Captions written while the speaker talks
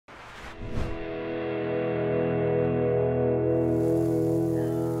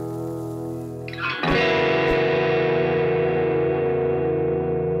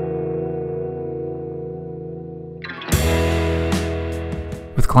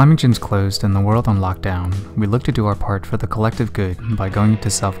climbing gyms closed and the world on lockdown, we look to do our part for the collective good by going into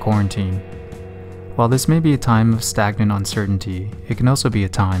self-quarantine. While this may be a time of stagnant uncertainty, it can also be a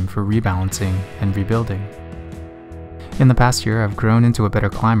time for rebalancing and rebuilding. In the past year, I've grown into a better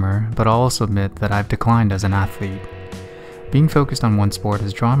climber, but I'll also admit that I've declined as an athlete. Being focused on one sport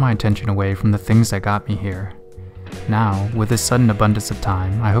has drawn my attention away from the things that got me here. Now, with this sudden abundance of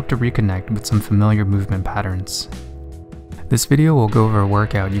time, I hope to reconnect with some familiar movement patterns. This video will go over a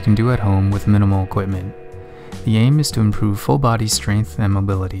workout you can do at home with minimal equipment. The aim is to improve full body strength and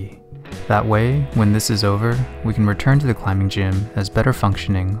mobility. That way, when this is over, we can return to the climbing gym as better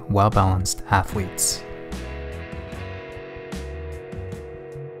functioning, well-balanced athletes.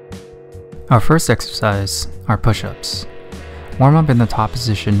 Our first exercise are push-ups. Warm up in the top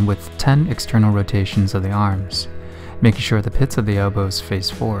position with 10 external rotations of the arms, making sure the pits of the elbows face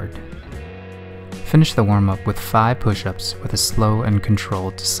forward. Finish the warm-up with 5 push-ups with a slow and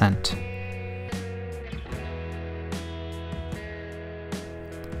controlled descent.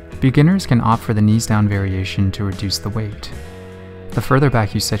 Beginners can opt for the knees down variation to reduce the weight. The further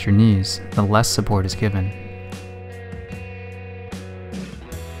back you set your knees, the less support is given.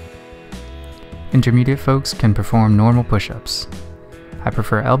 Intermediate folks can perform normal push-ups. I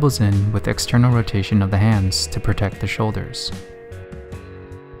prefer elbows in with external rotation of the hands to protect the shoulders.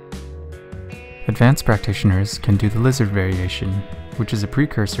 Advanced practitioners can do the lizard variation, which is a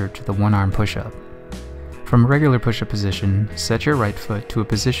precursor to the one-arm push-up. From a regular push-up position, set your right foot to a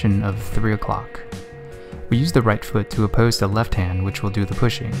position of 3 o'clock. We use the right foot to oppose the left hand, which will do the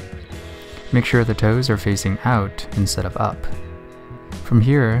pushing. Make sure the toes are facing out instead of up. From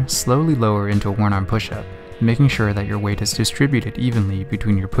here, slowly lower into a one-arm push-up, making sure that your weight is distributed evenly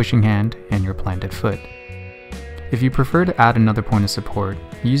between your pushing hand and your planted foot. If you prefer to add another point of support,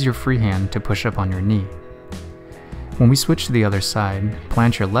 use your free hand to push up on your knee. When we switch to the other side,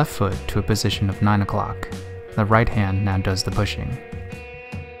 plant your left foot to a position of 9 o'clock. The right hand now does the pushing.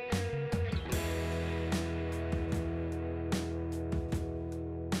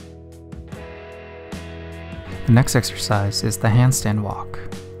 The next exercise is the handstand walk.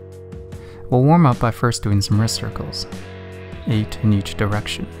 We'll warm up by first doing some wrist circles, 8 in each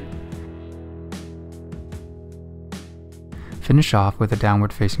direction. Finish off with a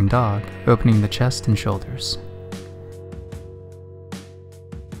downward facing dog, opening the chest and shoulders.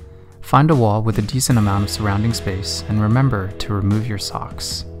 Find a wall with a decent amount of surrounding space and remember to remove your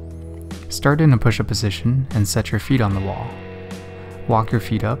socks. Start in a push-up position and set your feet on the wall. Walk your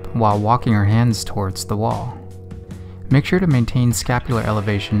feet up while walking your hands towards the wall. Make sure to maintain scapular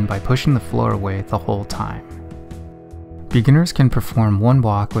elevation by pushing the floor away the whole time. Beginners can perform one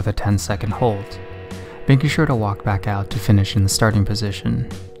walk with a 10-second hold, making sure to walk back out to finish in the starting position.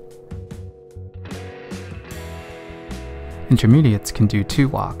 Intermediates can do 2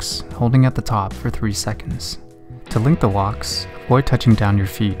 walks, holding at the top for 3 seconds. To link the walks, avoid touching down your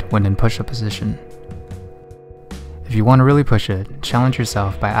feet when in push-up position. If you want to really push it, challenge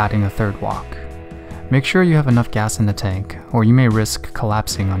yourself by adding a 3rd walk. Make sure you have enough gas in the tank, or you may risk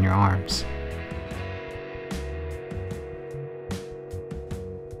collapsing on your arms.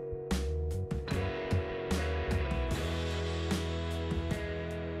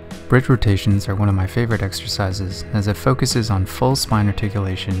 Bridge rotations are one of my favorite exercises as it focuses on full spine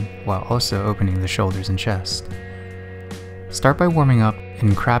articulation while also opening the shoulders and chest. Start by warming up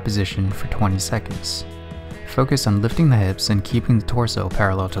in crab position for 20 seconds. Focus on lifting the hips and keeping the torso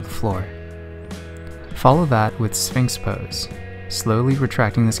parallel to the floor. Follow that with Sphinx pose, slowly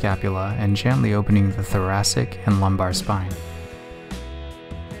retracting the scapula and gently opening the thoracic and lumbar spine.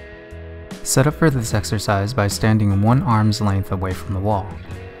 Set up for this exercise by standing 1 arm's length away from the wall.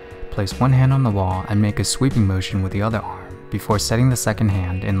 Place one hand on the wall and make a sweeping motion with the other arm before setting the second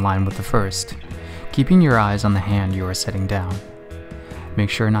hand in line with the first, keeping your eyes on the hand you are setting down. Make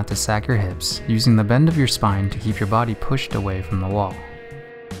sure not to sag your hips, using the bend of your spine to keep your body pushed away from the wall.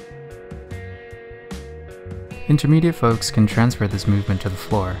 Intermediate folks can transfer this movement to the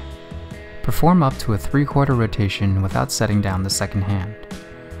floor. Perform up to a 3/4 rotation without setting down the second hand.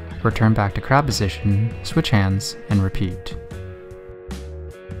 Return back to crab position, switch hands, and repeat.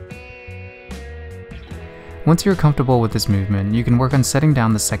 Once you're comfortable with this movement, you can work on setting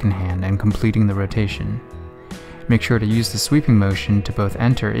down the second hand and completing the rotation. Make sure to use the sweeping motion to both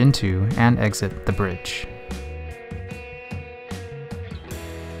enter into and exit the bridge.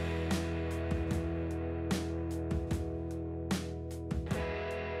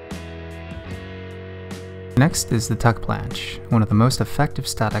 Next is the tuck planche, one of the most effective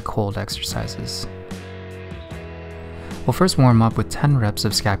static hold exercises. We'll first warm up with 10 reps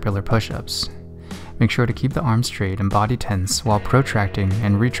of scapular push-ups. Make sure to keep the arms straight and body tense while protracting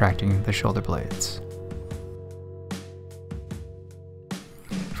and retracting the shoulder blades.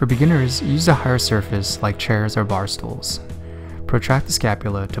 For beginners, use a higher surface like chairs or bar stools. Protract the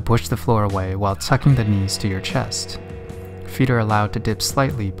scapula to push the floor away while tucking the knees to your chest. Feet are allowed to dip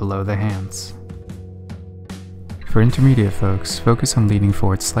slightly below the hands. For intermediate folks, focus on leaning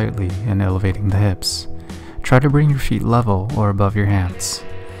forward slightly and elevating the hips. Try to bring your feet level or above your hands.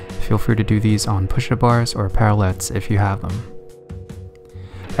 Feel free to do these on push-up bars or parallettes if you have them.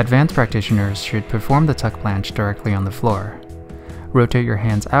 Advanced practitioners should perform the tuck planche directly on the floor. Rotate your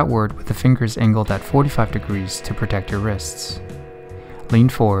hands outward with the fingers angled at 45 degrees to protect your wrists. Lean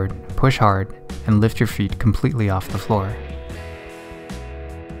forward, push hard, and lift your feet completely off the floor.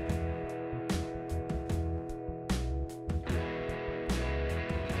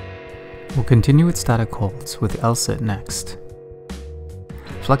 We'll continue with static holds with L-sit next.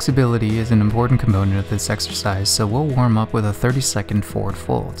 Flexibility is an important component of this exercise, so we'll warm up with a 30-second forward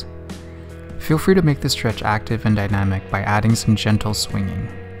fold. Feel free to make the stretch active and dynamic by adding some gentle swinging.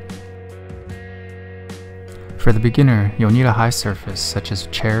 For the beginner, you'll need a high surface such as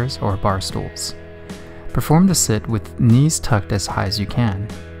chairs or bar stools. Perform the sit with knees tucked as high as you can.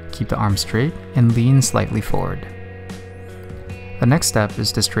 Keep the arms straight and lean slightly forward. The next step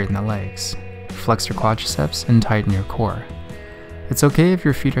is to straighten the legs. Flex your quadriceps and tighten your core. It's okay if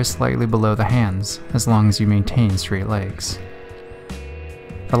your feet are slightly below the hands, as long as you maintain straight legs.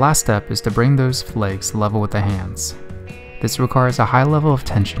 The last step is to bring those legs level with the hands. This requires a high level of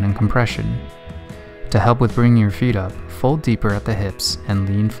tension and compression. To help with bringing your feet up, fold deeper at the hips and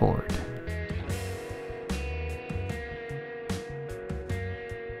lean forward.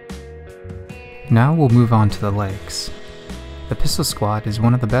 Now we'll move on to the legs. The pistol squat is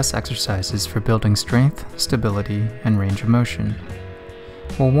one of the best exercises for building strength, stability, and range of motion.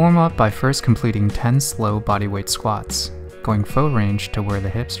 We'll warm up by first completing 10 slow bodyweight squats, going full range to where the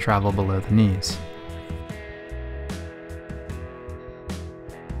hips travel below the knees.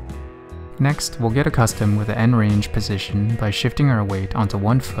 Next, we'll get accustomed with the end range position by shifting our weight onto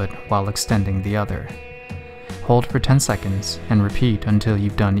one foot while extending the other. Hold for 10 seconds and repeat until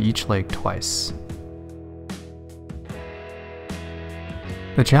you've done each leg twice.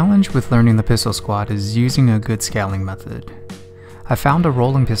 The challenge with learning the pistol squat is using a good scaling method. I found a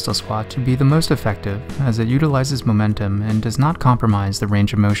rolling pistol squat to be the most effective as it utilizes momentum and does not compromise the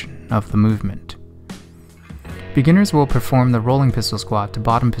range of motion of the movement. Beginners will perform the rolling pistol squat to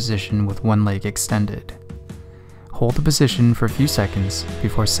bottom position with one leg extended. Hold the position for a few seconds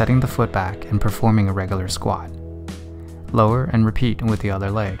before setting the foot back and performing a regular squat. Lower and repeat with the other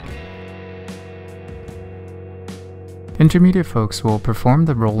leg. Intermediate folks will perform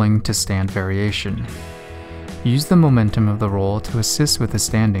the rolling to stand variation. Use the momentum of the roll to assist with the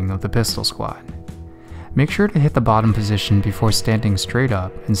standing of the pistol squat. Make sure to hit the bottom position before standing straight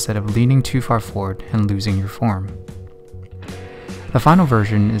up instead of leaning too far forward and losing your form. The final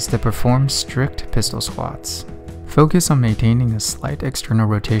version is to perform strict pistol squats. Focus on maintaining a slight external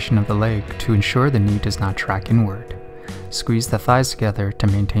rotation of the leg to ensure the knee does not track inward. Squeeze the thighs together to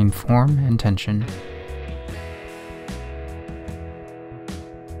maintain form and tension.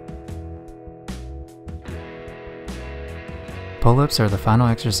 Pull-ups are the final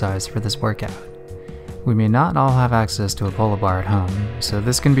exercise for this workout. We may not all have access to a pull-up bar at home, so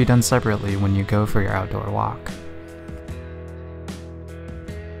this can be done separately when you go for your outdoor walk.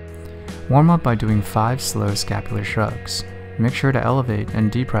 Warm up by doing 5 slow scapular shrugs. Make sure to elevate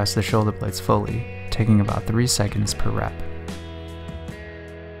and depress the shoulder blades fully, taking about 3 seconds per rep.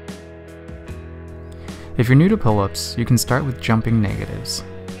 If you're new to pull-ups, you can start with jumping negatives.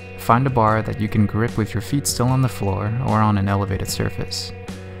 Find a bar that you can grip with your feet still on the floor or on an elevated surface.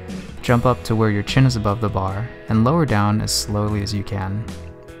 Jump up to where your chin is above the bar and lower down as slowly as you can.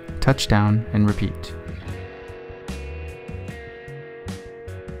 Touch down and repeat.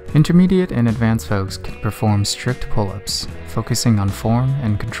 Intermediate and advanced folks can perform strict pull-ups, focusing on form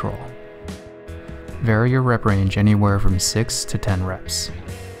and control. Vary your rep range anywhere from 6 to 10 reps.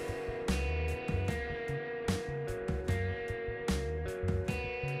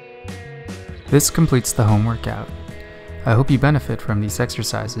 This completes the home workout. I hope you benefit from these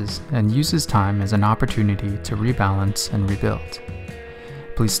exercises and use this time as an opportunity to rebalance and rebuild.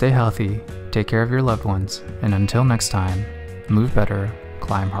 Please stay healthy, take care of your loved ones, and until next time, move better,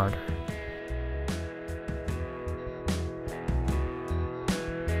 climb harder.